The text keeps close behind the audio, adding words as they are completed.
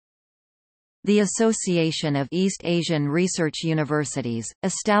The Association of East Asian Research Universities,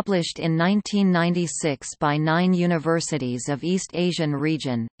 established in 1996 by 9 universities of East Asian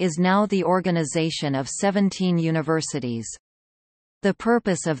region, is now the organization of 17 universities. The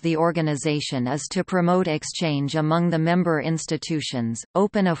purpose of the organization is to promote exchange among the member institutions,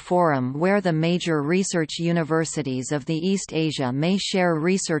 open a forum where the major research universities of the East Asia may share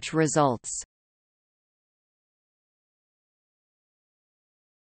research results.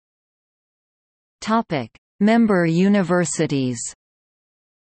 Member universities.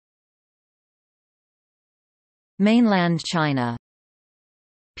 Mainland China: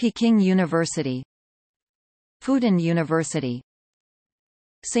 Peking University, Fudan University,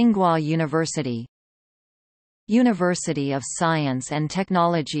 Tsinghua University, University of Science and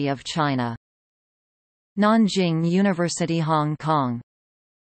Technology of China, Nanjing University Hong Kong,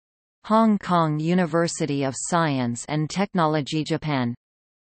 Hong Kong University of Science and Technology Japan,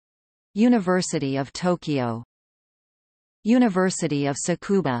 University of Tokyo, University of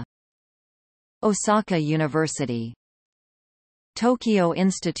Tsukuba, Osaka University, Tokyo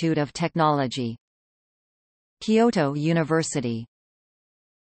Institute of Technology, Kyoto University,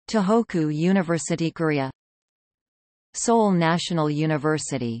 Tohoku University Korea, Seoul National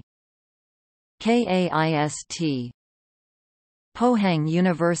University, KAIST, Pohang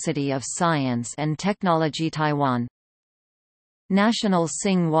University of Science and Technology Taiwan, National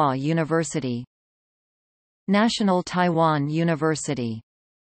Tsinghua University, National Taiwan University.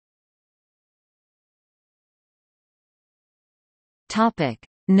 Topic: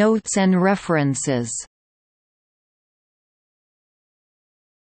 Notes and references.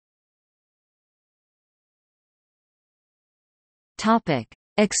 Topic: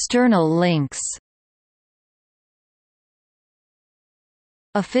 External links.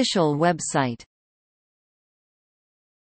 Official website.